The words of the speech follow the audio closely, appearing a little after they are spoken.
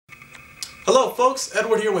Hello folks,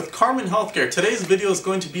 Edward here with Karman Healthcare. Today's video is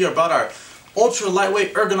going to be about our ultra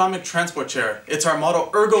lightweight ergonomic transport chair. It's our model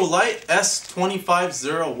ErgoLite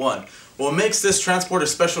S-2501. What makes this transporter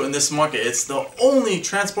special in this market, it's the only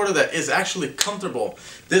transporter that is actually comfortable.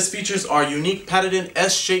 This features our unique patented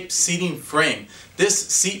S-shaped seating frame. This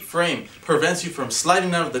seat frame prevents you from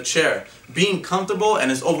sliding out of the chair, being comfortable,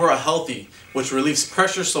 and is overall healthy, which relieves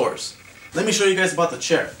pressure sores. Let me show you guys about the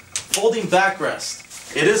chair. Folding backrest.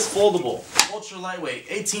 It is foldable, ultra lightweight,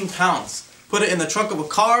 18 pounds. Put it in the trunk of a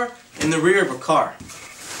car, in the rear of a car.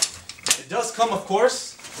 It does come, of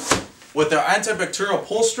course, with our anti-bacterial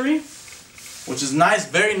upholstery, which is nice,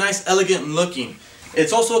 very nice, elegant looking.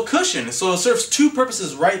 It's also a cushion, so it serves two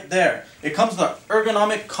purposes right there. It comes with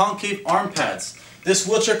ergonomic concave arm pads. This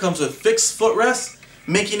wheelchair comes with fixed footrest,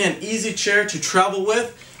 making it an easy chair to travel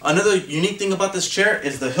with. Another unique thing about this chair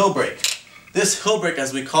is the hill brake. This hill brake,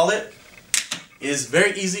 as we call it, is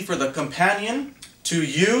very easy for the companion to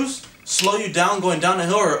use, slow you down going down a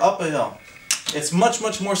hill or up a hill. It's much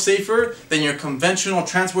more safer than your conventional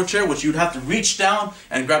transport chair, which you'd have to reach down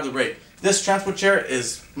and grab the brake. This transport chair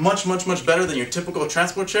is much better than your typical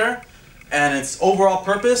transport chair, and its overall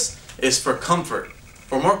purpose is for comfort.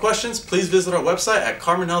 For more questions, please visit our website at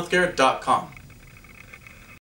karmanhealthcare.com.